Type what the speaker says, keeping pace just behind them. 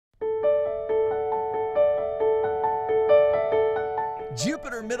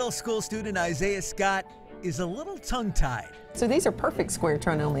Jupiter Middle School student Isaiah Scott is a little tongue-tied. So these are perfect square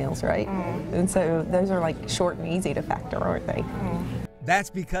trinomials, right? And so those are like short and easy to factor, aren't they? That's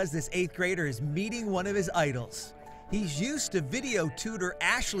because this 8th grader is meeting one of his idols. He's used to video tutor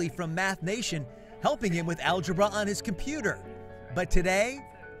Ashley from Math Nation helping him with algebra on his computer. But today,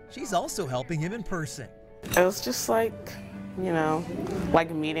 she's also helping him in person. It was just like, you know,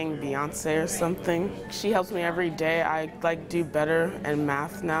 like meeting Beyonce or something. She helps me every day. I do better in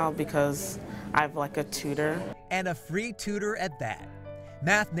math now because I have a tutor. And a free tutor at that.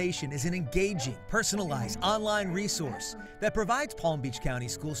 Math Nation is an engaging, personalized online resource that provides Palm Beach County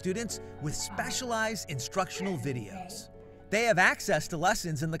school students with specialized instructional videos. They have access to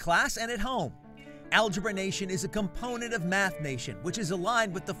lessons in the class and at home. Algebra Nation is a component of Math Nation, which is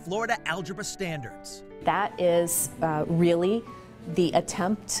aligned with the Florida Algebra Standards. That is really the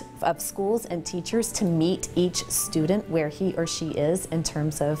attempt of schools and teachers to meet each student where he or she is in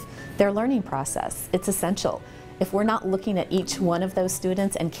terms of their learning process. It's essential. If we're not looking at each one of those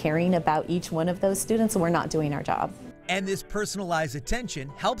students and caring about each one of those students, we're not doing our job. And this personalized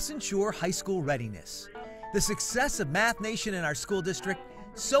attention helps ensure high school readiness. The success of Math Nation in our school district,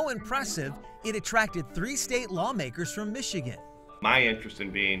 so impressive, it attracted 3 state lawmakers from Michigan. My interest in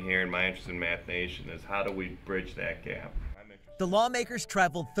being here and my interest in Math Nation is how do we bridge that gap? The lawmakers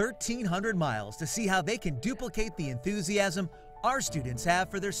traveled 1,300 miles to see how they can duplicate the enthusiasm our students have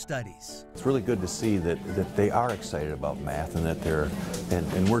for their studies. It's really good to see that they are excited about math and that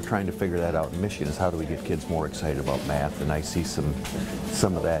and we're trying to figure that out in Michigan, is how do we get kids more excited about math, and I see some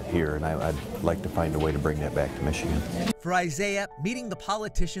of that here, and I'd like to find a way to bring that back to Michigan. For Isaiah, meeting the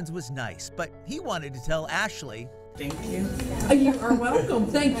politicians was nice, but he wanted to tell Ashley, Thank you. You are welcome.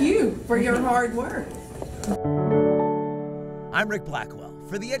 Thank you for your hard work. I'm Rick Blackwell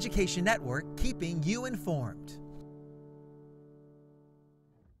for the Education Network, keeping you informed.